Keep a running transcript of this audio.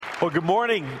Well, good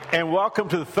morning and welcome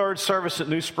to the third service at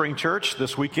New Spring Church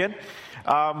this weekend.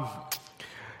 I'm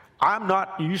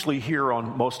not usually here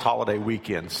on most holiday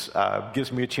weekends. It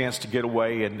gives me a chance to get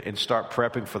away and start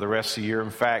prepping for the rest of the year. In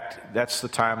fact, that's the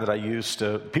time that I use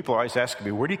to, people are always asking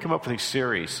me, where do you come up with these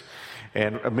series?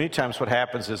 And many times what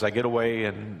happens is I get away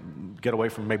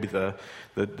from maybe the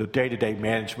day-to-day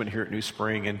management here at New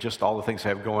Spring and just all the things I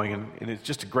have going. And it's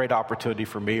just a great opportunity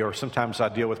for me, or sometimes I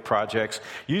deal with projects.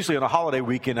 Usually on a holiday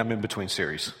weekend, I'm in between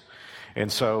series. And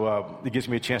so it gives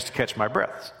me a chance to catch my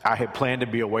breath. I had planned to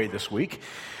be away this week,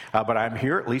 but I'm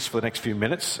here at least for the next few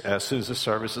minutes. As soon as this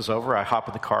service is over, I hop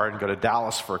in the car and go to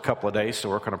Dallas for a couple of days to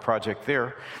work on a project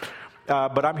there.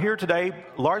 But I'm here today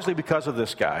largely because of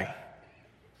this guy.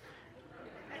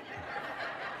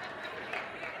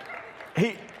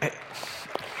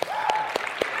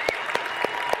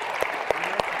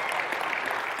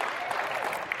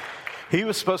 He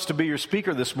was supposed to be your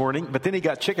speaker this morning, but then he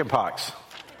got chicken pox.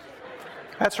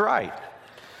 That's right.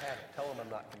 Tell him I'm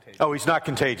not contagious. Oh, he's not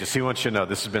contagious. He wants you to know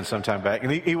this has been some time back.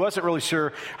 And he wasn't really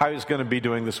sure how he was going to be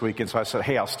doing this weekend, so I said,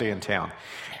 hey, I'll stay in town.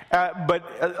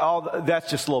 That's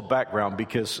just a little background,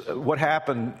 because what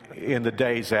happened in the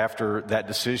days after that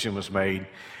decision was made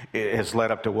has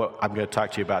led up to what I'm going to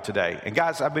talk to you about today. And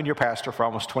guys, I've been your pastor for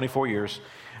almost 24 years.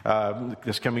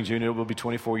 This coming June, it will be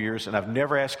 24 years, and I've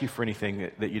never asked you for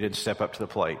anything that you didn't step up to the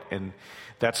plate. And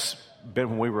that's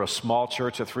been when we were a small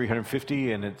church of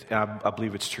 350, and I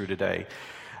believe it's true today.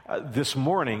 This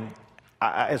morning,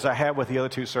 as I have with the other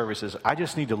two services, I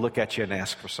just need to look at you and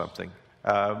ask for something.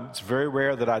 It's very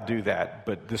rare that I do that,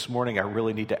 but this morning I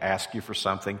really need to ask you for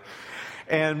something.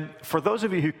 And for those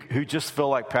of you who just feel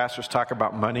like pastors talk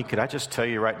about money, could I just tell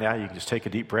you right now, you can just take a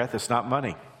deep breath, it's not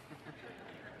money.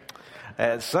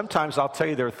 Sometimes I'll tell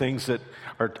you there are things that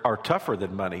are tougher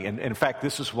than money. And in fact,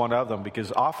 this is one of them,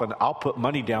 because often I'll put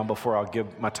money down before I'll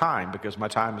give my time, because my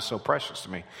time is so precious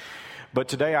to me. But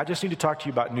today I just need to talk to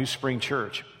you about New Spring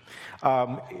Church.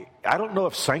 I don't know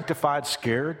if sanctified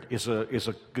scared is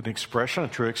a good expression, a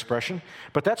true expression,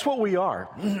 but that's what we are.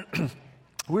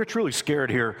 We're truly scared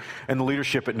here in the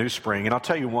leadership at New Spring, and I'll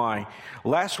tell you why.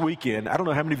 Last weekend, I don't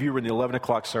know how many of you were in the 11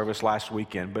 o'clock service last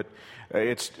weekend, but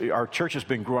our church has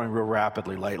been growing real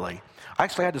rapidly lately. I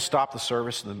actually had to stop the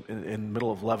service in the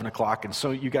middle of 11 o'clock, and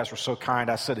so you guys were so kind.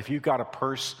 I said, if you've got a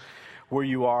purse where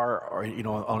you are, or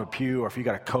on a pew, or if you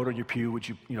got a coat on your pew, would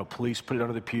you please put it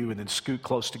under the pew and then scoot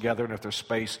close together, and if there's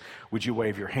space, would you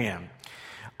wave your hand?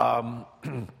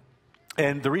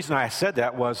 And the reason I said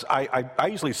that was I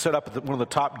usually sit up at one of the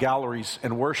top galleries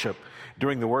in worship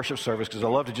during the worship service, because I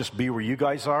love to just be where you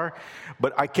guys are.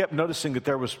 But I kept noticing that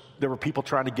there were people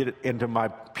trying to get it into my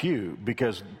pew,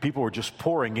 because people were just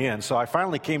pouring in. So I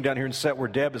finally came down here and sat where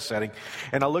Deb is sitting,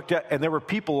 and I looked at, and there were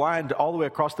people lined all the way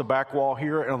across the back wall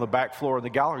here and on the back floor of the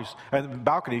galleries and the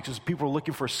balcony, because people were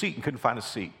looking for a seat and couldn't find a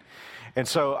seat. And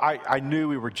so I knew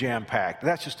we were jam packed.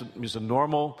 That's just it was a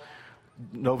normal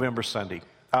November Sunday.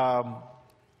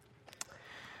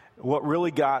 What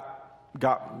really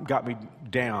got me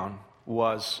down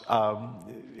was,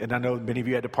 and I know many of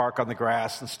you had to park on the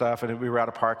grass and stuff, and we were out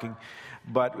of parking,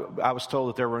 but I was told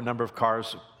that there were a number of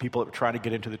cars, people that were trying to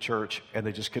get into the church, and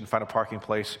they just couldn't find a parking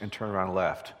place and turned around and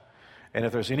left. And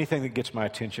if there's anything that gets my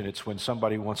attention, it's when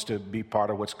somebody wants to be part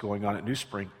of what's going on at New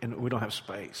Spring, and we don't have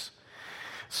space.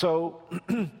 So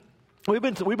We've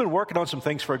been working on some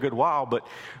things for a good while, but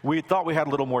we thought we had a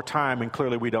little more time, and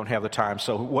clearly we don't have the time.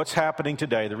 So what's happening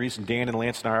today, the reason Dan and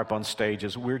Lance and I are up on stage,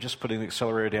 is we're just putting the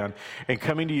accelerator down and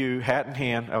coming to you, hat in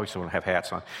hand. Oh, we still don't have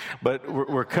hats on. But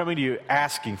we're coming to you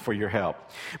asking for your help.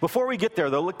 Before we get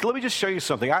there, though, let me just show you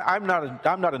something. I'm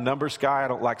not a numbers guy. I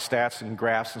don't like stats and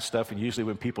graphs and stuff, and usually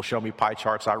when people show me pie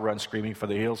charts, I run screaming for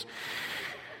the hills.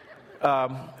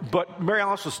 But Mary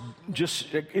Alice was just,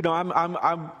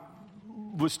 I'm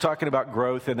was talking about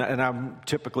growth, and I'm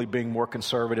typically being more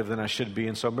conservative than I should be.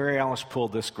 And so Mary Alice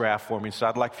pulled this graph for me, so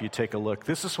I'd like for you to take a look.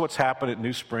 This is what's happened at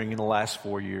New Spring in the last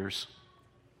 4 years.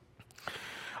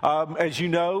 As you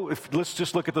know, let's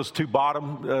just look at those two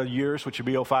bottom years, which would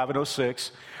be 05 and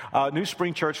 06. New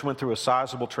Spring Church went through a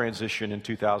sizable transition in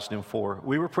 2004.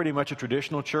 We were pretty much a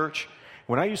traditional church.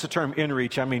 When I use the term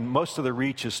in-reach, I mean most of the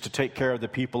reach is to take care of the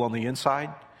people on the inside.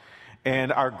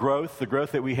 And our growth, the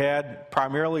growth that we had,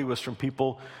 primarily was from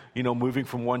people, moving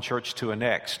from one church to a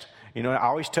next. I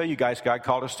always tell you guys, God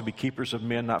called us to be keepers of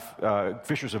men, not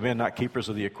fishers of men, not keepers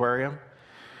of the aquarium.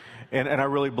 And I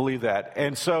really believe that.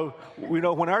 And so, when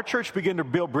our church began to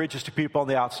build bridges to people on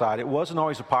the outside, it wasn't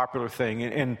always a popular thing.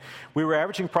 And we were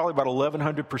averaging probably about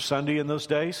 1,100 per Sunday in those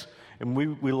days. and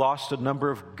we lost a number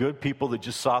of good people that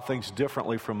just saw things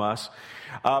differently from us.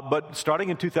 But starting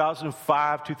in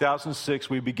 2005, 2006,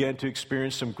 we began to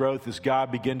experience some growth as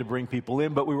God began to bring people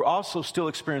in. But we were also still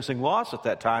experiencing loss at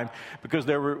that time because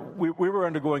we were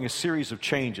undergoing a series of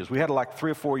changes. We had like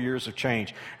 3 or 4 years of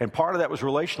change, and part of that was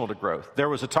relational to growth. There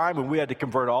was a time when we had to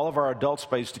convert all of our adult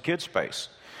space to kids space,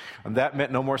 and that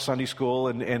meant no more Sunday school,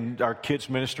 and our kids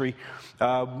ministry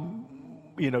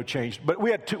changed. But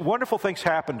we had two wonderful things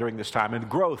happen during this time, and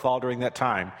growth all during that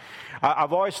time.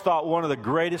 I've always thought one of the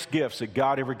greatest gifts that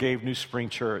God ever gave New Spring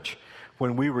Church,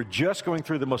 when we were just going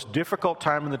through the most difficult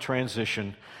time in the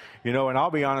transition, and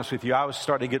I'll be honest with you, I was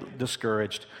starting to get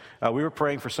discouraged. We were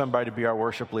praying for somebody to be our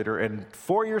worship leader, and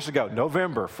 4 years ago,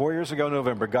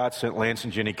 November, God sent Lance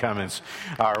and Jenny Cummins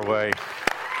our way.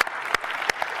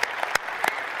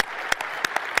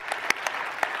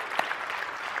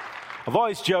 I've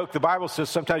always joked, the Bible says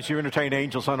sometimes you entertain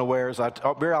angels unawares.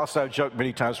 I've joked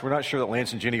many times, we're not sure that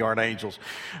Lance and Jenny aren't angels.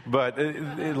 But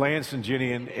Lance and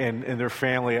Jenny and their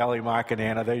family, Ellie, Mike, and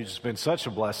Anna, they've just been such a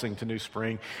blessing to New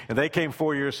Spring. And they came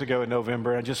 4 years ago in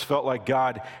November, and I just felt like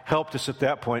God helped us at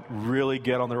that point really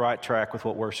get on the right track with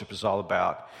what worship is all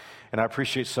about. And I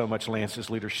appreciate so much Lance's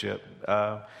leadership.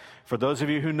 For those of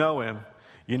you who know him,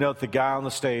 you know that the guy on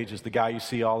the stage is the guy you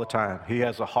see all the time. He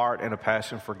has a heart and a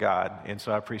passion for God, and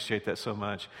so I appreciate that so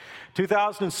much.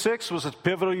 2006 was a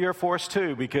pivotal year for us,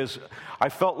 too, because I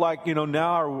felt like,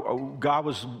 now God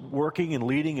was working and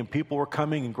leading, and people were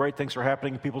coming, and great things were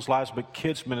happening in people's lives, but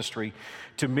kids ministry,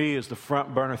 to me, is the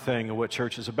front burner thing of what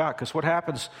church is about. Because what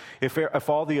happens if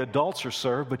all the adults are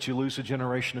served, but you lose a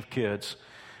generation of kids?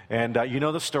 And you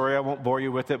know the story, I won't bore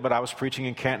you with it, but I was preaching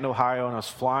in Canton, Ohio, and I was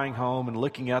flying home and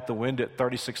looking out the window at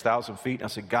 36,000 feet, and I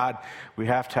said, God, we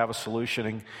have to have a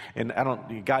solution. And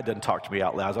God doesn't talk to me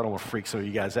out loud, so I don't want to freak some of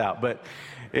you guys out, but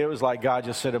it was like God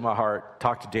just said in my heart,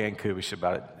 talk to Dan Kubish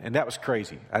about it. And that was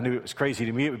crazy. I knew it was crazy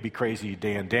to me, it would be crazy to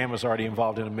Dan. Dan was already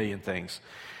involved in a million things.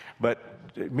 But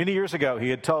many years ago, he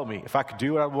had told me if I could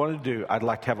do what I wanted to do, I'd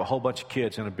like to have a whole bunch of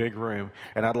kids in a big room,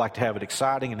 and I'd like to have it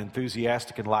exciting and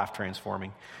enthusiastic and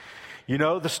life-transforming. You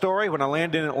know the story when I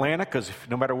landed in Atlanta, because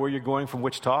no matter where you're going from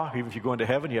Wichita, even if you're going to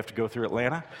heaven, you have to go through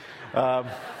Atlanta. Got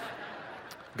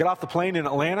off the plane in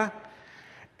Atlanta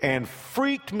and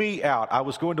freaked me out. I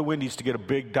was going to Wendy's to get a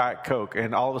big Diet Coke,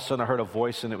 and all of a sudden I heard a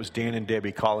voice, and it was Dan and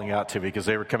Debbie calling out to me because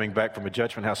they were coming back from a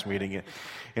Judgment House meeting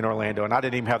in Orlando, and I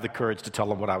didn't even have the courage to tell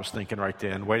them what I was thinking right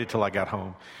then. Waited till I got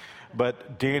home.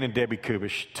 But Dan and Debbie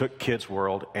Kubish took Kids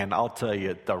World, and I'll tell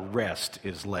you, the rest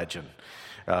is legend.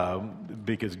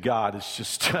 Because God has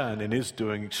just done and is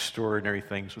doing extraordinary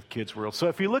things with Kids World. So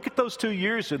if you look at those 2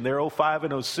 years in there, 05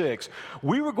 and 06,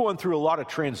 we were going through a lot of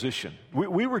transition.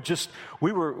 We were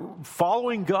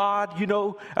following God,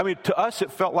 to us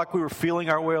it felt like we were feeling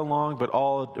our way along, but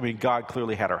God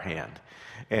clearly had our hand.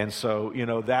 And so,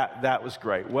 that was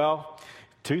great. Well,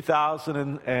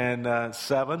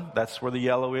 2007, that's where the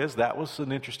yellow is. That was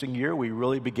an interesting year. We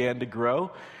really began to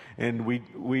grow. And we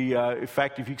in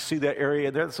fact, if you see that area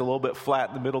there, that's a little bit flat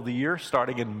in the middle of the year.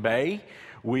 Starting in May,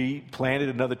 we planted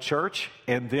another church,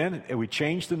 and then we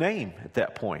changed the name at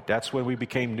that point. That's when we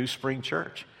became New Spring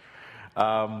Church.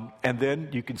 And then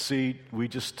you can see we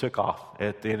just took off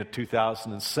at the end of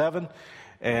 2007.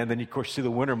 And then, of course, you see the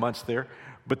winter months there.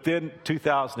 But then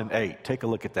 2008, take a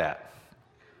look at that.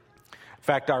 In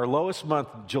fact, our lowest month,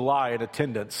 July, in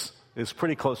attendance is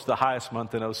pretty close to the highest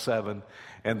month in 07.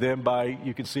 And then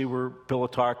you can see where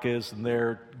Pilatark is, and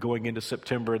they're going into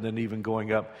September and then even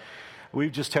going up.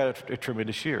 We've just had a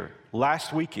tremendous year.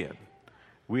 Last weekend,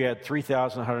 we had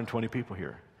 3,120 people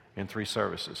here in 3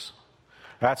 services.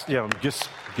 That's, just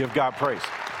give God praise.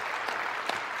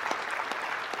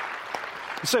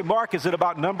 You say, Mark, is it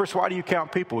about numbers? Why do you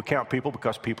count people? We count people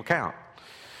because people count.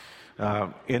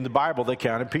 In the Bible, they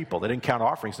counted people. They didn't count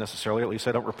offerings necessarily. At least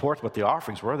they don't report what the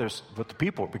offerings were. There's what the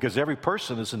people, because every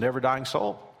person is a never-dying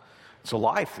soul. It's a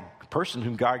life, a person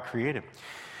whom God created.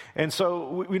 And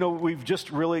so, we've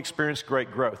just really experienced great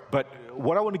growth. But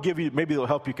what I want to give you, maybe it'll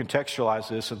help you contextualize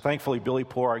this. And thankfully, Billy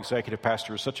Poor, our executive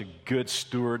pastor, is such a good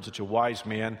steward, such a wise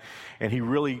man. And he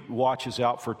really watches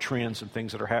out for trends and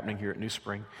things that are happening here at New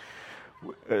Spring.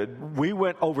 We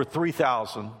went over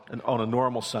 3,000 on a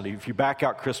normal Sunday. If you back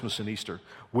out Christmas and Easter,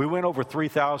 we went over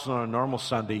 3,000 on a normal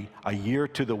Sunday a year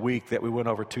to the week that we went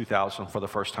over 2,000 for the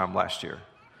first time last year.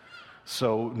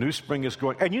 So New Spring is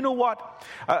going. And you know what?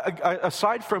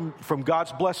 Aside from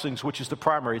God's blessings, which is the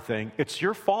primary thing, it's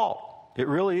your fault. It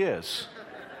really is.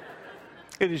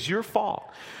 It is your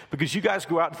fault. Because you guys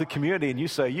go out into the community and you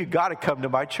say, you got to come to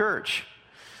my church.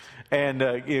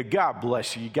 And God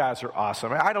bless you. You guys are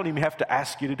awesome. I don't even have to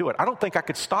ask you to do it. I don't think I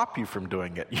could stop you from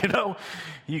doing it.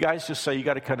 You guys just say, you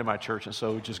got to come to my church. And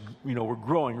so we're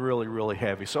growing really, really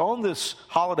heavy. So on this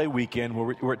holiday weekend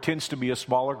where it tends to be a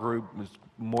smaller group,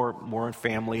 more in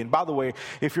family. And by the way,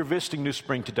 if you're visiting New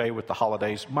Spring today with the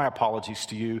holidays, my apologies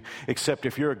to you, except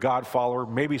if you're a God follower,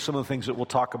 maybe some of the things that we'll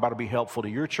talk about will be helpful to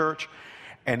your church.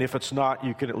 And if it's not,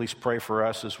 you can at least pray for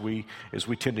us as we're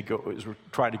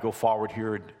trying to go forward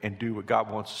here and do what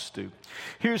God wants us to do.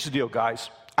 Here's the deal,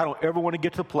 guys. I don't ever want to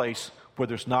get to the place where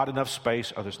there's not enough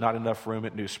space or there's not enough room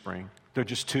at New Spring. There are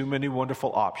just too many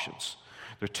wonderful options.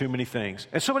 There are too many things.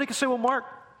 And somebody can say, well, Mark,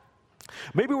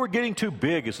 maybe we're getting too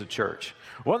big as a church.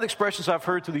 One of the expressions I've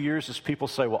heard through the years is people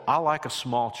say, well, I like a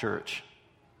small church.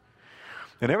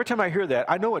 And every time I hear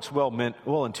that, I know it's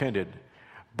well intended.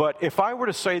 But if I were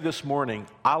to say this morning,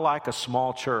 I like a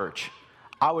small church,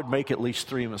 I would make at least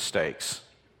 3 mistakes.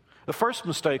 The first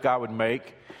mistake I would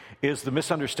make is the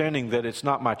misunderstanding that it's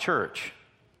not my church.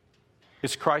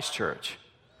 It's Christ's church.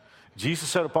 Jesus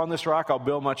said, upon this rock I'll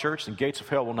build my church, and gates of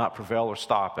hell will not prevail or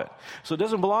stop it. So it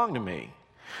doesn't belong to me.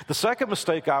 The second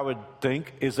mistake I would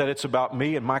think is that it's about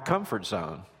me and my comfort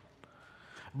zone.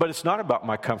 But it's not about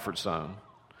my comfort zone.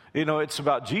 It's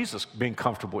about Jesus being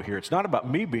comfortable here. It's not about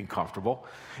me being comfortable.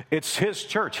 It's his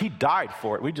church. He died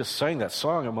for it. We just sang that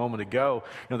song a moment ago.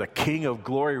 The King of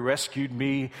Glory rescued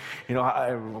me.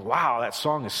 Wow, that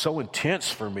song is so intense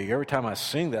for me. Every time I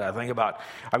sing that, I think about,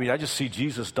 I just see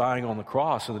Jesus dying on the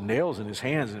cross and the nails in his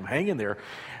hands and him hanging there.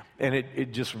 And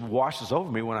it just washes over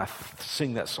me when I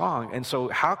sing that song. And so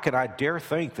how can I dare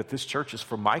think that this church is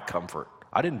for my comfort?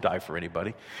 I didn't die for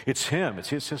anybody. It's him. It's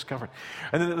his comfort.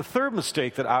 And then the third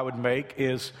mistake that I would make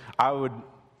is I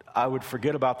would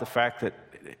forget about the fact that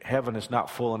heaven is not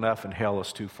full enough and hell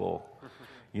is too full.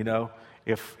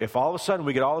 If all of a sudden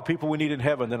we get all the people we need in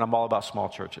heaven, then I'm all about small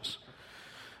churches.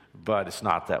 But it's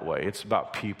not that way. It's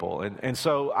about people. And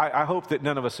so I hope that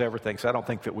none of us ever thinks. I don't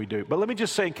think that we do. But let me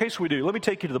just say, in case we do, let me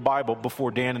take you to the Bible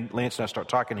before Dan and Lance and I start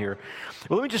talking here.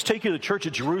 Well, let me just take you to the Church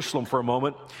of Jerusalem for a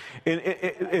moment.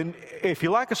 And if you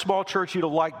like a small church, you'd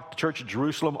have liked the Church of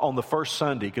Jerusalem on the first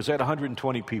Sunday because they had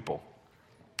 120 people.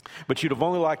 But you'd have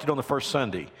only liked it on the first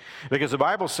Sunday. Because the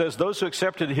Bible says those who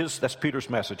accepted that's Peter's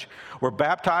message, were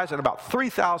baptized, and about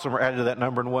 3,000 were added to that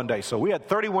number in one day. So we had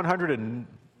 3,100 and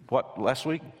last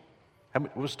week? How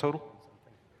many was the total?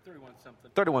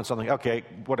 31 something. Okay,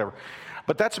 whatever.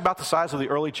 But that's about the size of the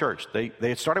early church. They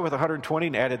had started with 120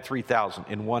 and added 3,000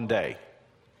 in one day.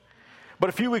 But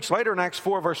a few weeks later in Acts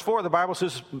 4, verse 4, the Bible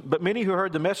says, but many who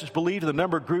heard the message believed, and the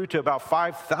number grew to about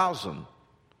 5,000.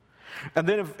 And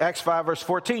then in Acts 5, verse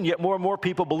 14, yet more and more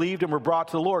people believed and were brought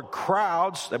to the Lord.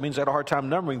 Crowds, that means they had a hard time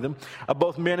numbering them, of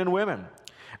both men and women.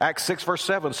 Acts 6, verse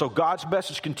 7, so God's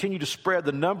message continued to spread.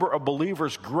 The number of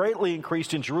believers greatly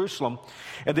increased in Jerusalem.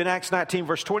 And then Acts 19,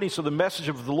 verse 20, so the message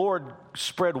of the Lord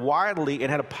spread widely and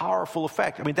had a powerful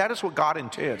effect. That is what God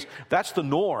intends. That's the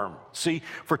norm. See,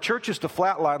 for churches to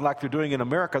flatline like they're doing in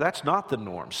America, that's not the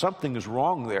norm. Something is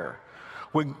wrong there.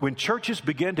 When churches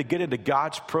begin to get into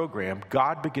God's program,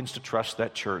 God begins to trust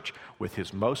that church with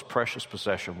his most precious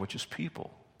possession, which is people.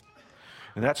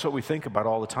 And that's what we think about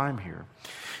all the time here.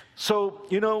 So,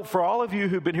 for all of you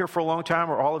who've been here for a long time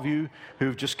or all of you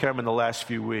who've just come in the last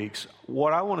few weeks,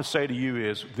 what I want to say to you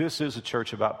is this is a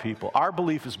church about people. Our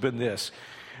belief has been this,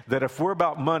 that if we're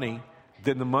about money,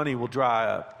 then the money will dry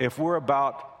up. If we're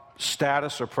about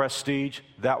status or prestige,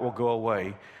 that will go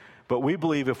away. But we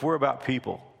believe if we're about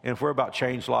people, and if we're about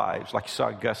changed lives, like you saw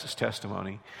in Gus's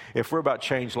testimony, if we're about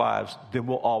changed lives, then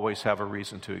we'll always have a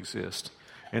reason to exist.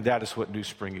 And that is what New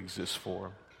Spring exists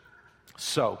for.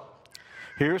 So,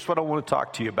 here's what I want to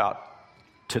talk to you about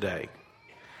today.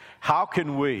 How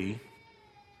can we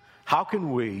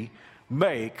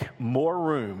make more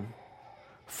room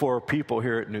for people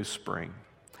here at New Spring?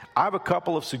 I have a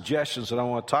couple of suggestions that I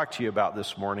want to talk to you about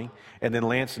this morning, and then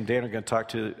Lance and Dan are going to talk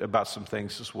to you about some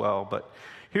things as well. But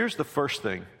here's the first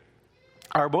thing.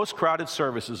 Our most crowded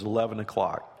service is 11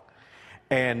 o'clock,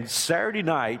 and Saturday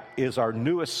night is our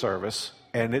newest service,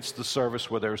 and it's the service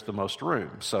where there's the most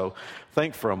room. So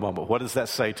think for a moment. What does that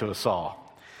say to us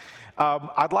all?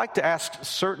 I'd like to ask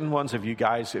certain ones of you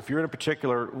guys, if you're in a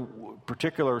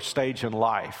particular stage in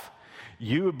life,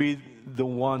 you would be the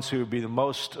ones who would be the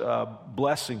most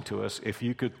blessing to us if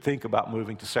you could think about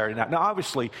moving to Saturday night. Now,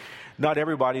 obviously, not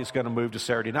everybody is going to move to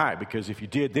Saturday night, because if you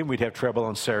did, then we'd have trouble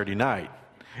on Saturday night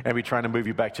and be trying to move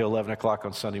you back to 11 o'clock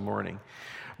on Sunday morning.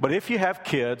 But if you have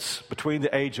kids between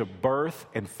the age of birth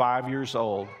and 5 years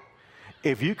old,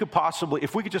 if we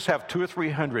could just have 200 or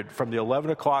 300 from the 11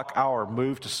 o'clock hour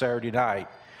move to Saturday night,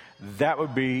 that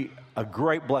would be a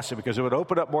great blessing because it would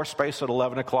open up more space at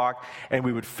 11 o'clock and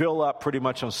we would fill up pretty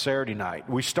much on Saturday night.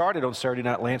 We started on Saturday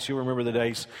night. Lance, you remember the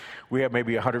days we had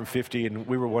maybe 150 and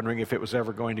we were wondering if it was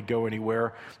ever going to go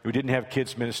anywhere. We didn't have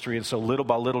kids ministry, and so little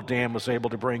by little Dan was able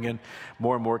to bring in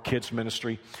more and more kids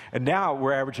ministry. And now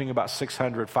we're averaging about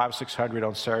 600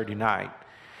 on Saturday night.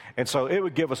 And so it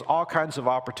would give us all kinds of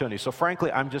opportunities. So frankly,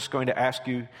 I'm just going to ask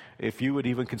you if you would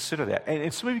even consider that.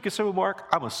 And some of you can say, well, Mark,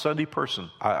 I'm a Sunday person.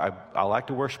 I like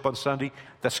to worship on Sunday.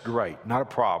 That's great. Not a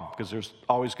problem, because there's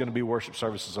always going to be worship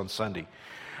services on Sunday.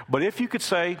 But if you could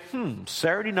say,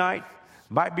 Saturday night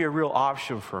might be a real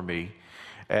option for me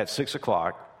at 6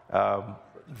 o'clock,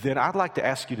 then I'd like to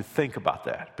ask you to think about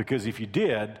that. Because if you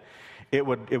did, it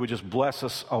would just bless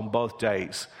us on both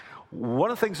days.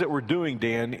 One of the things that we're doing,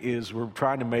 Dan, is we're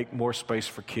trying to make more space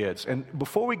for kids. And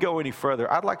before we go any further,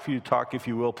 I'd like for you to talk, if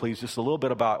you will, please, just a little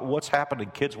bit about what's happened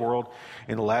in Kids World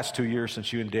in the last 2 years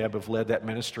since you and Deb have led that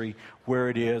ministry, where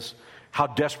it is, how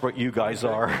desperate you guys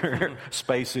are,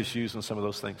 space issues and some of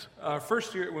those things.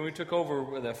 First year, when we took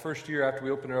over, the first year after we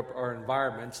opened up our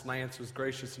environments, Lance was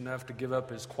gracious enough to give up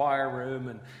his choir room,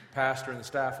 and Pastor and the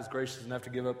staff was gracious enough to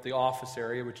give up the office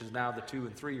area, which is now the 2-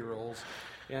 and 3-year-olds.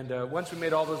 And once we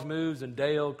made all those moves and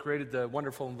Dale created the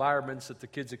wonderful environments that the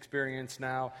kids experience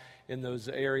now in those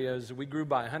areas, we grew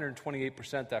by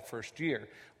 128% that first year,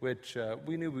 which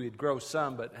we knew we'd grow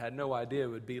some, but had no idea it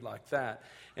would be like that.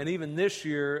 And even this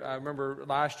year, I remember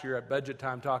last year at budget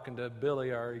time talking to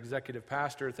Billy, our executive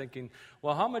pastor, thinking,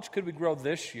 well, how much could we grow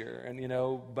this year? And,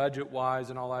 budget-wise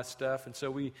and all that stuff. And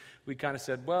so we kind of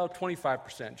said, well,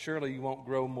 25%. Surely you won't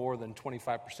grow more than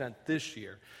 25% this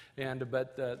year.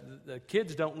 But the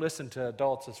kids don't listen to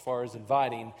adults as far as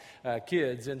inviting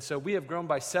kids. And so we have grown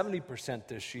by 70%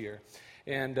 this year.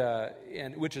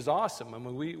 And which is awesome. I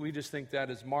mean, we just think that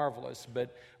is marvelous.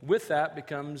 But with that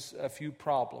becomes a few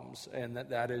problems, and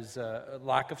that is a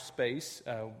lack of space.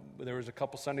 There was a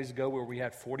couple Sundays ago where we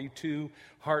had 42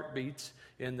 heartbeats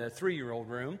in the 3-year-old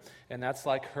room, and that's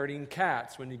like herding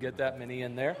cats when you get that many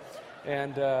in there.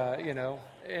 And,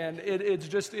 and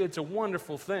it's a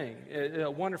wonderful thing,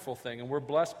 and we're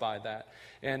blessed by that.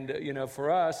 And, for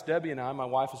us, Debbie and I, my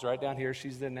wife is right down here,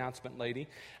 she's the announcement lady.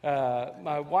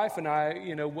 My wife and I,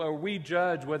 where we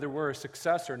judge whether we're a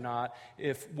success or not,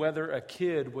 whether a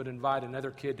kid would invite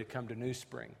another kid to come to New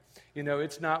Spring.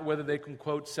 It's not whether they can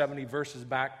quote 70 verses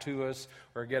back to us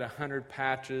or get 100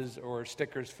 patches or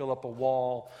stickers fill up a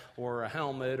wall or a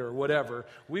helmet or whatever.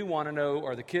 We want to know,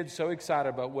 are the kids so excited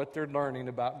about what they're learning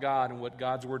about God and what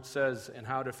God's Word says and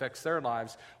how it affects their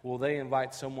lives, will they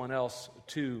invite someone else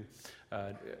to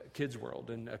Kids World?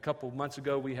 And a couple of months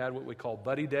ago, we had what we call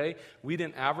Buddy Day. We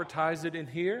didn't advertise it in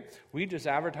here. We just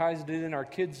advertised it in our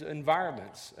kids'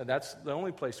 environments. That's the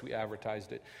only place we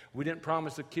advertised it. We didn't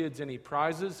promise the kids any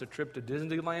prizes, a trip to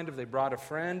Disneyland if they brought a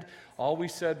friend. All we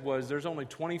said was there's only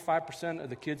 25% of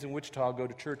the kids in Wichita go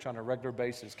to church on a regular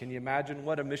basis. Can you imagine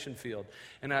what a mission field?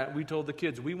 And we told the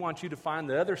kids, we want you to find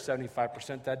the other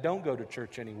 75% that don't go to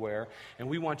church anywhere, and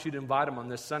we want you to invite them on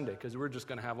this Sunday because we're just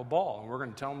going to have a ball, and we're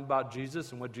going to tell them about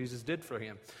Jesus and what Jesus did for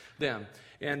them.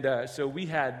 And so we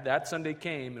had, that Sunday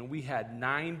came, and we had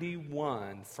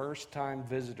 91 first-time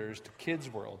visitors to Kids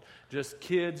World, just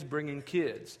kids bringing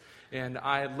kids. And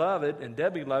I love it, and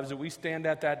Debbie loves it. We stand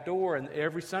at that door, and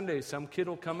every Sunday some kid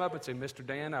will come up and say, Mr.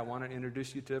 Dan, I want to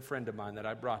introduce you to a friend of mine that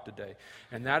I brought today.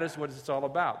 And that is what it's all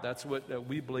about. That's what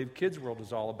we believe Kids World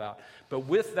is all about. But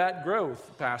with that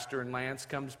growth, Pastor and Lance,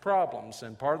 comes problems.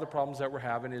 And part of the problems that we're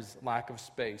having is lack of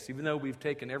space. Even though we've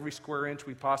taken every square inch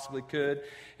we possibly could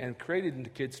and created into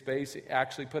kids space,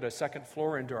 actually put a second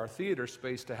floor into our theater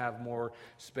space to have more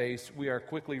space, we are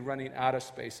quickly running out of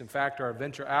space. In fact, our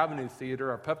Venture Avenue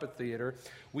Theater, our puppet theater,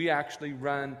 we actually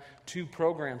run 2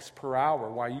 programs per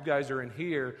hour. While you guys are in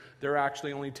here, they're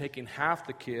actually only taking half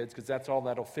the kids, because that's all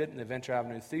that'll fit in the Venture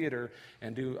Avenue Theater,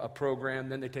 and do a program.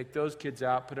 Then they take those kids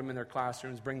out, put them in their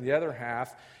classrooms, bring the other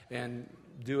half, and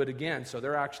do it again. So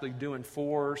they're actually doing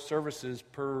 4 services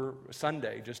per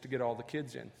Sunday just to get all the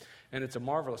kids in. And it's a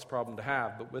marvelous problem to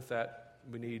have, but with that,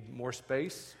 we need more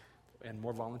space and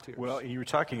more volunteers. Well, you were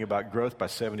talking about growth by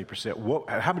 70%.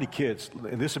 How many kids,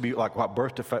 and this would be like what,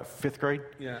 birth to 5th grade?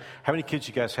 Yeah. How many kids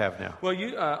you guys have now? Well,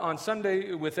 on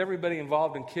Sunday, with everybody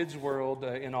involved in Kids World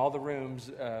in all the rooms,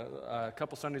 a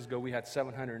couple Sundays ago, we had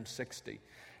 760.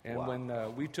 And wow.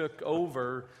 When we took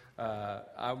over,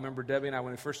 I remember Debbie and I,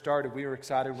 when we first started, we were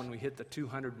excited when we hit the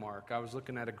 200 mark. I was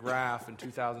looking at a graph in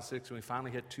 2006 when we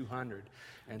finally hit 200.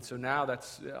 And so now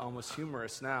that's almost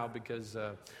humorous now because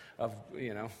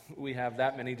we have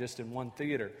that many just in one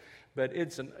theater. But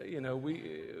it's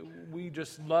we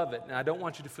just love it, and I don't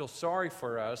want you to feel sorry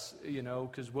for us,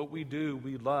 because what we do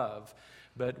we love.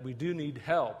 But we do need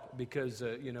help because,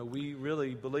 we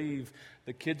really believe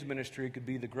the kids ministry could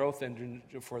be the growth engine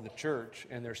for the church.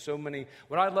 And there's so many.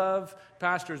 What I love,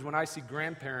 pastors, when I see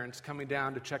grandparents coming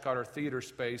down to check out our theater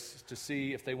space to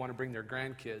see if they want to bring their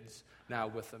grandkids now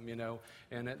with them,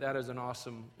 and that is an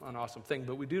awesome thing.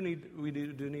 But we do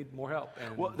need more help.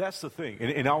 And well, that's the thing,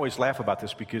 and I always laugh about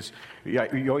this because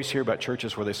you always hear about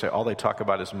churches where they say all they talk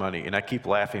about is money, and I keep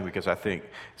laughing because I think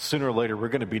sooner or later we're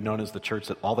going to be known as the church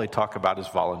that all they talk about is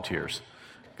volunteers,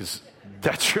 because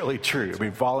that's really true. I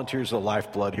mean, volunteers are the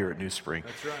lifeblood here at New Spring.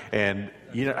 That's right. And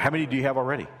how many do you have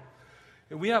already?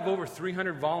 We have over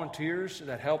 300 volunteers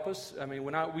that help us. I mean,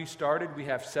 when we started, we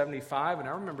have 75, and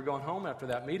I remember going home after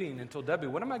that meeting and told Debbie,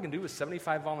 what am I going to do with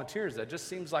 75 volunteers? That just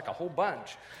seems like a whole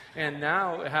bunch. And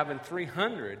now having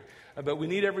 300, but we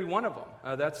need every one of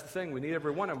them. That's the thing. We need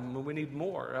every one of them, and we need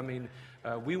more. I mean,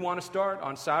 we want to start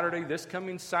on Saturday, this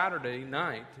coming Saturday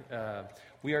night.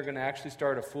 We are going to actually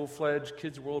start a full-fledged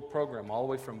Kids World program all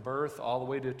the way from birth all the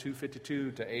way to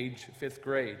 252 to age 5th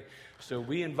grade. So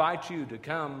we invite you to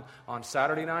come on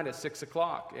Saturday night at 6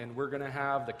 o'clock, and we're going to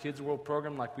have the Kids World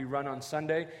program like we run on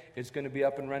Sunday. It's going to be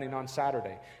up and running on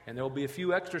Saturday. And there will be a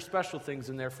few extra special things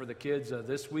in there for the kids.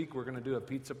 This week we're going to do a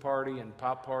pizza party and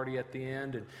pop party at the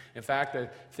end. And in fact, I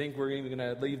think we're even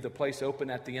going to leave the place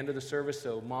open at the end of the service.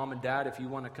 So Mom and Dad, if you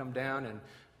want to come down and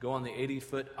go on the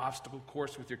 80-foot obstacle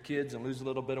course with your kids and lose a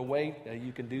little bit of weight,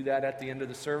 you can do that at the end of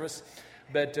the service.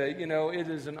 But, it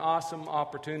is an awesome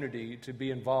opportunity to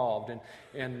be involved.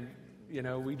 And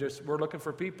we're looking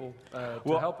for people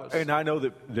to help us. And I know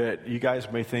that you guys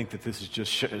may think that this is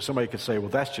just, somebody could say, well,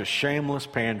 that's just shameless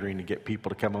pandering to get people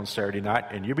to come on Saturday night.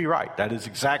 And you'll be right. That is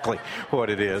exactly what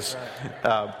it is.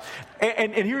 Right.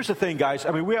 And here's the thing, guys.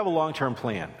 I mean, we have a long-term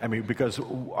plan. I mean, because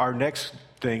our next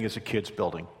thing is a kids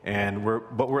building,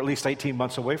 but we're at least 18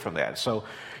 months away from that. So,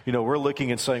 we're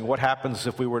looking and saying, what happens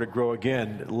if we were to grow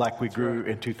again like we grew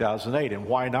in 2008? And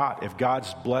why not? If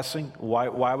God's blessing,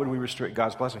 why would we restrict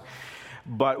God's blessing?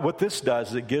 But what this does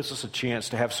is it gives us a chance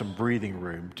to have some breathing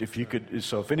room.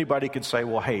 If anybody could say,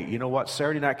 well, hey, you know what?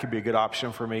 Saturday night could be a good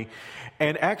option for me.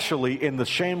 And actually, in the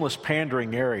shameless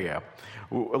pandering area,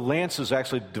 Lance has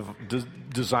actually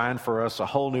designed for us a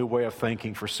whole new way of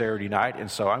thinking for Saturday night, and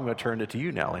so I'm going to turn it to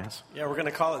you now, Lance. Yeah, we're going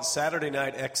to call it Saturday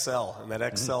Night XL, and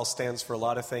that XL stands for a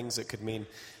lot of things. It could mean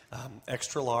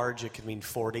extra large. It could mean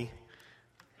 40.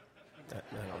 I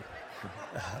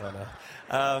don't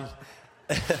know.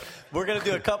 We're going to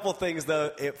do a couple things, though,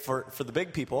 for the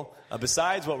big people.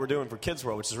 Besides what we're doing for Kids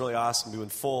World, which is really awesome, doing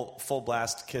full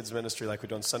blast kids ministry like we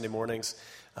do on Sunday mornings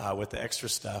with the extra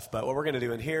stuff. But what we're going to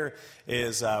do in here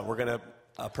is we're going to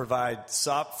provide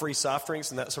free soft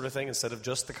drinks and that sort of thing instead of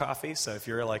just the coffee. So if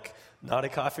you're like not a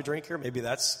coffee drinker, maybe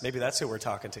that's who we're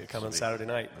talking to. Come on Saturday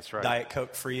night. That's right. Diet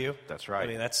Coke for you. That's right.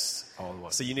 I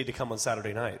mean, so you need to come on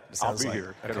Saturday night. I'll be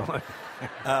here. Okay.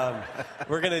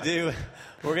 We're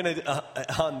gonna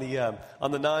on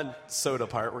the non-soda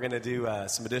part, we're gonna do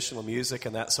some additional music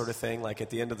and that sort of thing, like at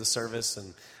the end of the service,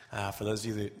 and for those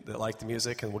of you that like the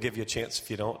music, and we'll give you a chance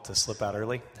if you don't to slip out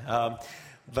early.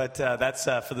 But that's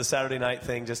for the Saturday night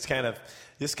thing. Just kind of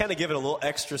give it a little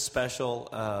extra special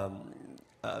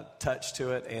touch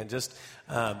to it, and just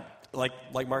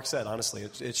like Mark said, honestly,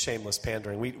 it's shameless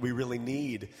pandering. We really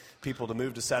need people to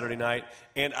move to Saturday night,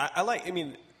 and I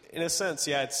mean, in a sense,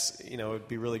 yeah, it would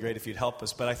be really great if you'd help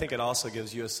us, but I think it also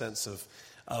gives you a sense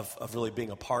of really being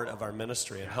a part of our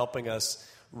ministry and helping us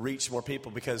reach more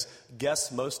people, because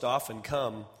guests most often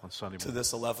come to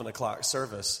this 11 o'clock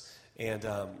service. And,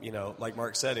 like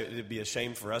Mark said, it would be a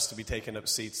shame for us to be taking up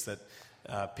seats that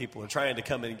people are trying to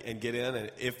come and get in,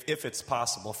 and if it's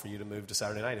possible for you to move to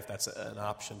Saturday night, if that's an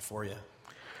option for you.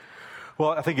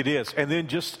 Well, I think it is. And then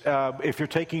just if you're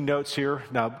taking notes here,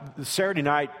 now the Saturday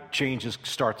night changes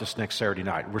start this next Saturday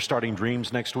night. We're starting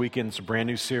Dreams next weekend. It's a brand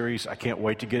new series. I can't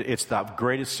wait to get it. It's the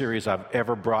greatest series I've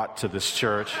ever brought to this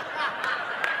church.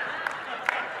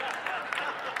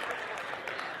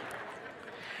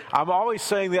 I'm always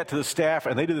saying that to the staff,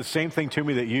 and they do the same thing to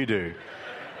me that you do.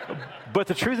 But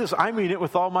the truth is, I mean it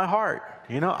with all my heart.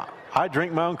 I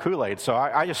drink my own Kool-Aid, so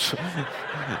I just...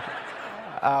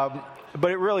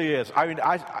 but it really is. I mean,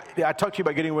 I talked to you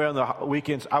about getting away on the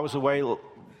weekends. I was away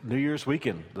New Year's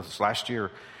weekend this last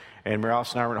year, and Mary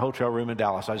Alice and I were in a hotel room in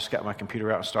Dallas. I just got my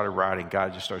computer out and started writing.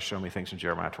 God just started showing me things from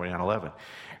Jeremiah 29:11.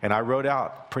 And I wrote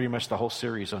out pretty much the whole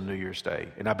series on New Year's Day.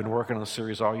 And I've been working on the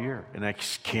series all year, and I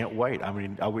just can't wait. I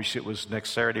mean, I wish it was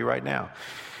next Saturday right now.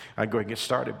 I can go ahead and get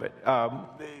started. But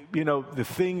the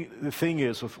thing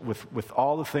is with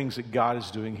all the things that God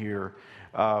is doing here,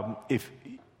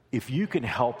 if you can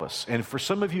help us, and for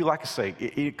some of you, like I say,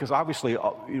 because obviously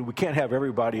we can't have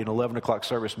everybody in 11 o'clock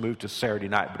service move to Saturday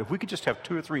night, but if we could just have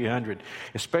 200 or 300,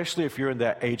 especially if you're in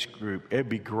that age group, it'd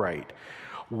be great.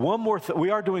 One more thing,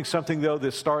 we are doing something though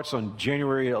that starts on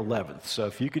January 11th. So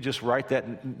if you could just write that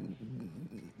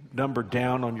number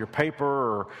down on your paper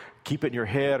or keep it in your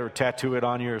head or tattoo it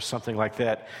on you or something like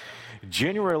that.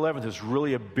 January 11th is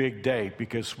really a big day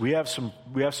because we have some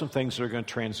things that are going to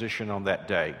transition on that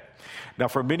day. Now,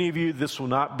 for many of you,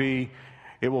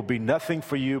 it will be nothing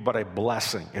for you but a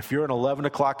blessing. If you're an 11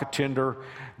 o'clock attender,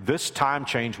 this time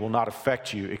change will not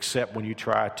affect you except when you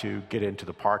try to get into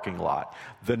the parking lot.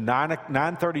 The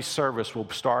 9:30 service will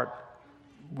start.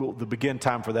 The begin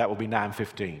time for that will be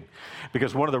 9:15,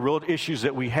 because one of the real issues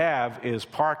that we have is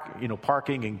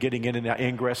parking and getting in and out,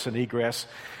 ingress and egress,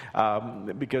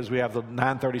 because we have the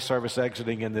 9:30 service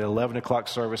exiting and the 11 o'clock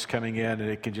service coming in, and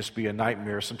it can just be a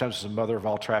nightmare. Sometimes it's the mother of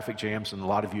all traffic jams, and a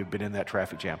lot of you have been in that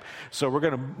traffic jam. So we're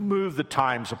going to move the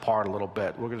times apart a little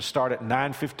bit. We're going to start at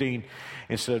 9:15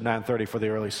 instead of 9:30 for the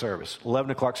early service.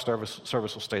 11 o'clock service will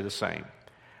stay the same.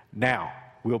 Now,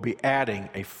 we'll be adding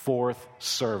a fourth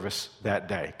service that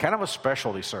day, kind of a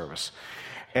specialty service.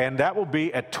 And that will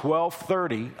be at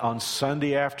 12:30 on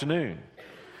Sunday afternoon.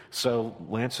 So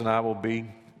Lance and I will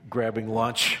be grabbing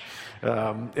lunch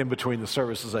in between the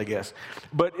services, I guess.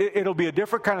 But it'll be a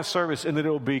different kind of service, and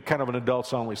it'll be kind of an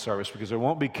adults-only service because there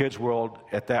won't be Kids World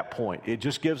at that point. It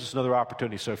just gives us another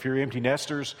opportunity. So if you're empty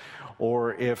nesters,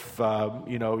 or if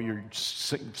you're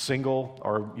single,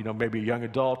 or maybe a young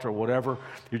adult or whatever,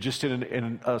 you're just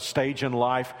in a stage in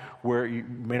life where you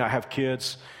may not have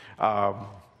kids, or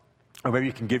maybe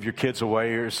you can give your kids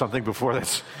away or something before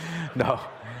this. No.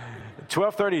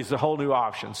 12:30 is a whole new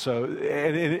option. So,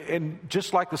 and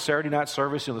just like the Saturday night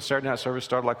service, the Saturday night service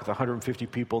started like with 150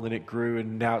 people, then it grew,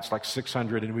 and now it's like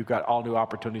 600, and we've got all new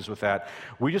opportunities with that.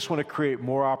 We just want to create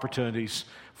more opportunities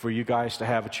for you guys to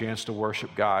have a chance to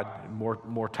worship God,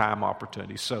 more time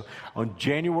opportunities. So on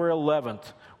January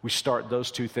 11th, we start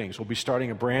those two things. We'll be starting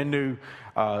a brand new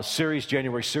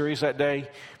January series that day.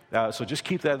 So just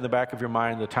keep that in the back of your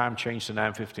mind. The time changed to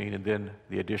 9:15, and then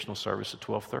the additional service at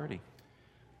 12:30.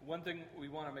 One thing we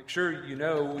want to make sure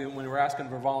when we're asking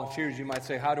for volunteers, you might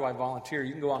say, how do I volunteer?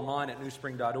 You can go online at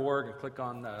newspring.org and click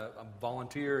on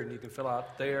volunteer, and you can fill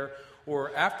out there.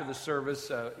 Or after the service,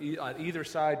 on either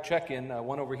side, check-in,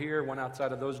 one over here, one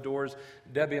outside of those doors.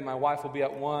 Debbie and my wife will be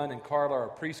at one, and Carla, our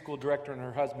preschool director, and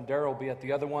her husband, Daryl, will be at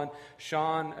the other one.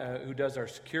 Sean, who does our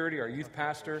security, our youth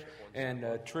pastor, and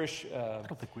Trish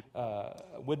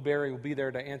Woodbury will be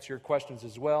there to answer your questions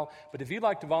as well. But if you'd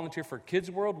like to volunteer for Kids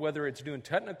World, whether it's doing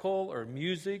technical or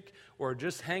music or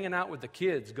just hanging out with the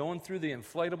kids, going through the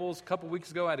inflatables. A couple weeks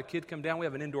ago, I had a kid come down. We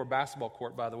have an indoor basketball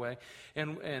court, by the way.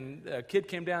 And a kid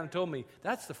came down and told me,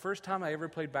 that's the first time I ever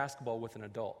played basketball with an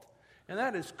adult. And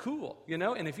that is cool,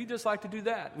 and if you just like to do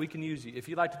that, we can use you. If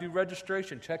you like to do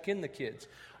registration, check in the kids.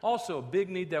 Also, a big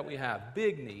need that we have,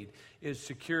 is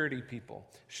security people.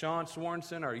 Sean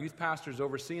Swanson, our youth pastor, is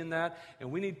overseeing that,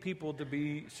 and we need people to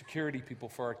be security people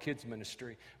for our kids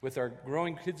ministry. With our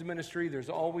growing kids ministry, there's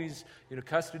always,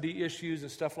 custody issues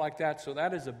and stuff like that, so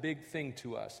that is a big thing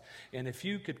to us. And if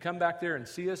you could come back there and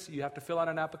see us, you have to fill out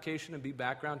an application and be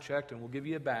background checked, and we'll give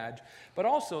you a badge. But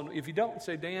also, if you don't,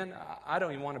 say, Dan, I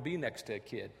don't even want to be next to a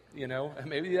kid.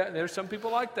 Maybe there's some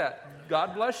people like that.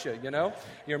 God bless you,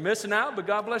 You're missing out, but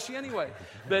God bless you anyway.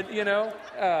 But,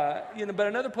 but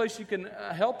another place you can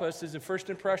help us is in First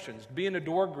Impressions, being a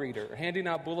door greeter, handing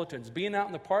out bulletins, being out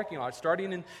in the parking lot.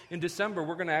 Starting in December,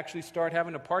 we're going to actually start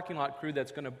having a parking lot crew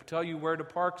that's going to tell you where to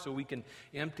park so we can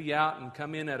empty out and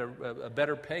come in at a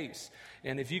better pace.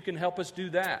 And if you can help us do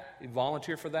that,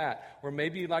 volunteer for that. Or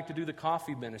maybe you'd like to do the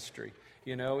coffee ministry.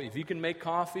 If you can make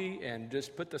coffee and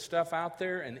just put the stuff out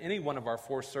there in any one of our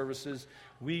 4 services,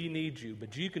 we need you.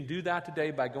 But you can do that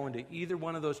today by going to either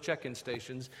one of those check-in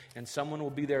stations, and someone will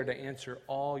be there to answer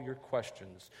all your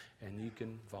questions, and you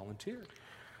can volunteer.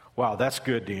 Wow, that's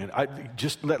good, Dan.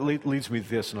 That leads me to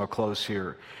this, and I'll close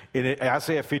here. In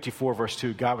Isaiah 54, verse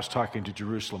 2, God was talking to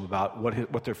Jerusalem about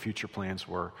what their future plans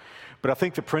were. But I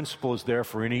think the principle is there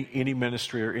for any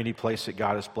ministry or any place that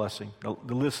God is blessing. Now,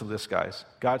 listen to this, guys.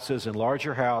 God says, enlarge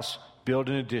your house, build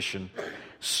an addition,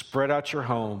 spread out your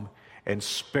home, and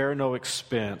spare no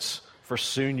expense, for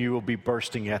soon you will be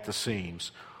bursting at the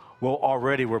seams. Well,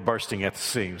 already we're bursting at the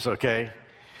seams, okay?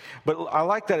 But I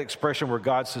like that expression where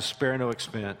God says, spare no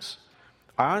expense.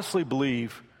 I honestly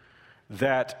believe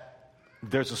that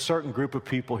there's a certain group of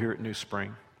people here at New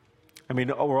Spring, I mean,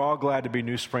 we're all glad to be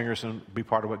New Springers and be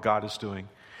part of what God is doing.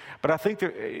 But I think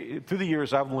through the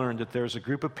years, I've learned that there's a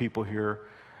group of people here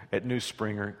at New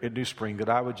Spring that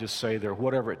I would just say they're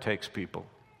whatever it takes people.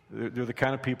 They're the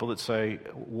kind of people that say,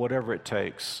 whatever it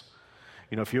takes.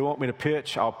 You know, if you want me to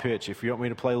pitch, I'll pitch. If you want me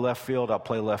to play left field, I'll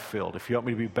play left field. If you want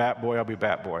me to be bat boy, I'll be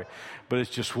bat boy. But it's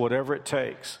just whatever it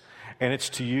takes. And it's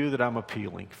to you that I'm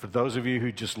appealing. For those of you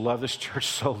who just love this church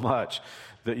so much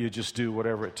that you just do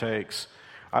whatever it takes,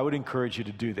 I would encourage you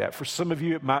to do that. For some of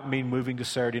you, it might mean moving to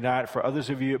Saturday night. For others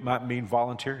of you, it might mean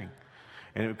volunteering.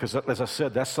 And because, as I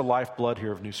said, that's the lifeblood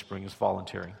here of New Spring is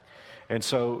volunteering. And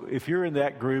so if you're in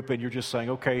that group and you're just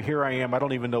saying, okay, here I am, I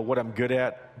don't even know what I'm good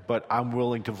at, but I'm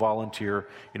willing to volunteer,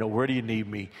 you know, where do you need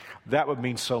me? That would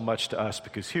mean so much to us,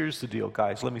 because here's the deal,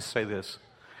 guys. Let me say this.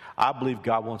 I believe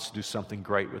God wants to do something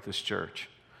great with this church.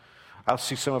 I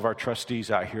see some of our trustees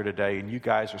out here today, and you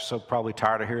guys are so probably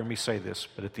tired of hearing me say this,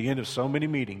 but at the end of so many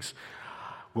meetings,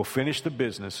 we'll finish the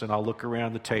business, and I'll look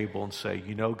around the table and say,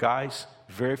 you know, guys,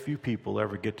 very few people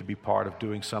ever get to be part of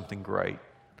doing something great.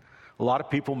 A lot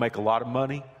of people make a lot of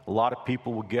money. A lot of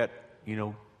people will get, you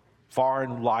know, far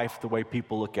in life the way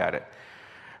people look at it.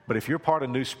 But if you're part of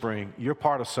New Spring, you're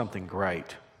part of something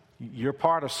great. You're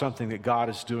part of something that God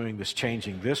is doing that's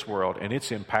changing this world, and it's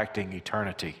impacting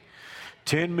eternity.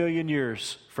 10 million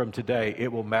years from today,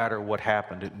 it will matter what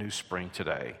happened at New Spring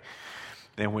today.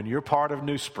 And when you're part of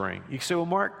New Spring, you say, well,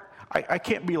 Mark, I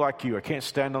can't be like you. I can't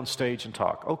stand on stage and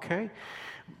talk. Okay.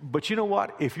 But you know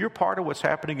what? If you're part of what's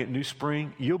happening at New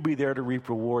Spring, you'll be there to reap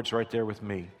rewards right there with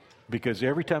me. Because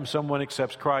every time someone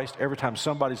accepts Christ, every time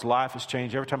somebody's life is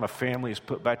changed, every time a family is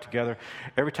put back together,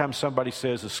 every time somebody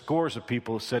says, the scores of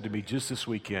people have said to me just this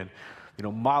weekend, you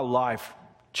know, my life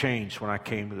changed when I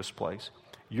came to this place.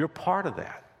 You're part of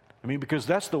that. I mean, because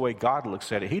that's the way God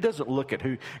looks at it. He doesn't look at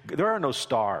there are no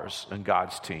stars in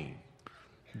God's team.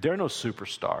 There are no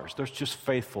superstars. There's just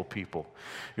faithful people.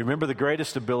 You remember, the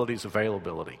greatest ability is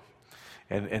availability.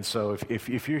 And so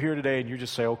if you're here today and you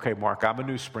just say, okay, Mark, I'm a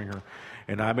New Springer,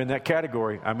 and I'm in that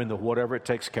category. I'm in the whatever it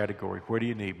takes category. Where do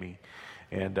you need me?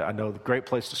 And I know the great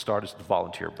place to start is the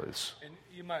volunteer booths. And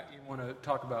you want to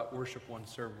talk about worship one,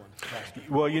 serve one, Pastor.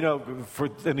 Well, you know,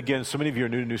 and again, so many of you are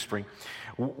new to New Spring.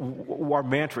 Our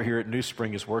mantra here at New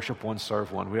Spring is worship one,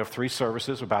 serve one. We have 3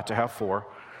 services, we're about to have 4.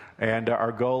 And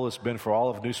our goal has been for all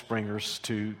of New Springers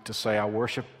to say, I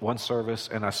worship one service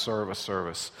and I serve a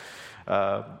service.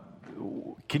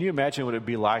 Can you imagine what it would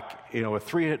be like, you know, with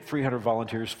 300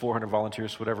 volunteers, 400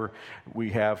 volunteers, whatever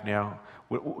we have now?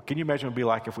 Can you imagine what it would be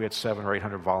like if we had 700 or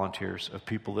 800 volunteers of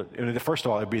people that, I mean, first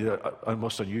of all, it would be the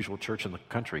most unusual church in the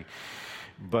country.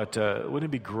 But wouldn't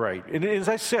it be great? And as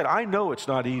I said, I know it's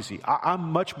not easy.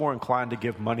 I'm much more inclined to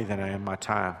give money than I am my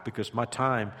time, because my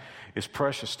time is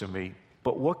precious to me.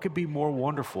 But what could be more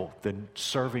wonderful than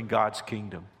serving God's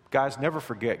kingdom? Guys, never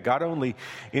forget, God only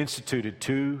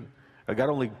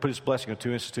put his blessing on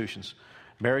 2 institutions,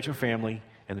 marriage and family,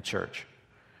 and the church.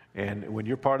 And when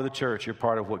you're part of the church, you're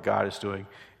part of what God is doing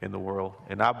in the world.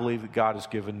 And I believe that God has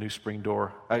given New Spring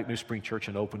Church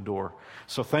an open door.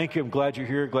 So thank you. I'm glad you're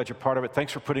here. Glad you're part of it.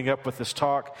 Thanks for putting up with this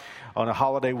talk on a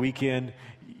holiday weekend.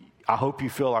 I hope you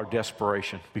feel our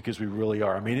desperation, because we really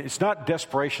are. I mean, it's not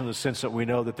desperation in the sense that we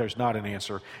know that there's not an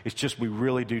answer. It's just we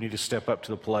really do need to step up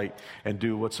to the plate and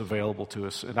do what's available to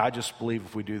us. And I just believe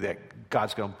if we do that,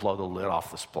 God's going to blow the lid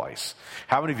off this place.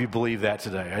 How many of you believe that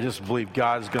today? I just believe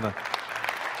God is going to...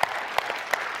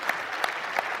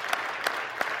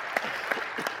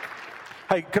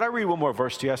 Hey, could I read one more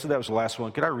verse to you? I said that was the last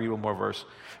one. Could I read one more verse?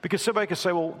 Because somebody could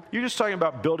say, well, you're just talking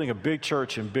about building a big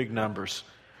church in big numbers.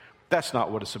 That's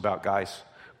not what it's about, guys.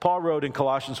 Paul wrote in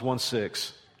Colossians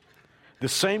 1:6, the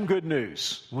same good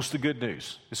news. What's the good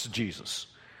news? This is Jesus.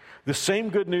 The same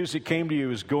good news that came to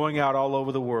you is going out all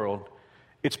over the world.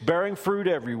 It's bearing fruit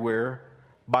everywhere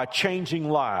by changing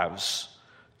lives,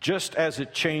 just as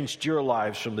it changed your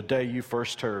lives from the day you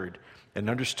first heard and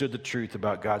understood the truth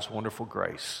about God's wonderful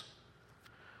grace.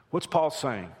 What's Paul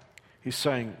saying? He's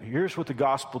saying, here's what the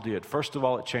gospel did. First of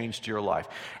all, it changed your life.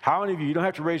 How many of you don't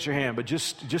have to raise your hand, but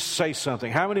just say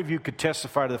something. How many of you could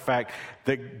testify to the fact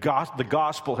that the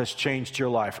gospel has changed your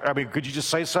life? I mean, could you just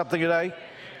say something today?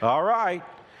 All right.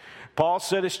 Paul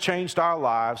said it's changed our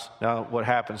lives. Now, what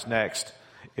happens next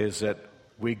is that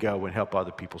we go and help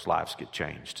other people's lives get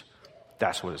changed.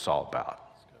 That's what it's all about.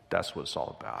 That's what it's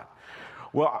all about.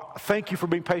 Well, thank you for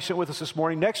being patient with us this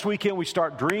morning. Next weekend, we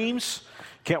start Dreams.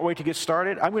 Can't wait to get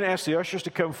started. I'm going to ask the ushers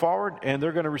to come forward, and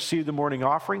they're going to receive the morning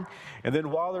offering. And then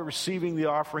while they're receiving the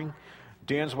offering,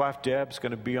 Dan's wife, Deb's,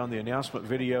 going to be on the announcement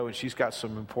video, and she's got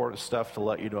some important stuff to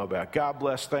let you know about. God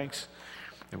bless. Thanks,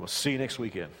 and we'll see you next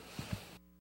weekend.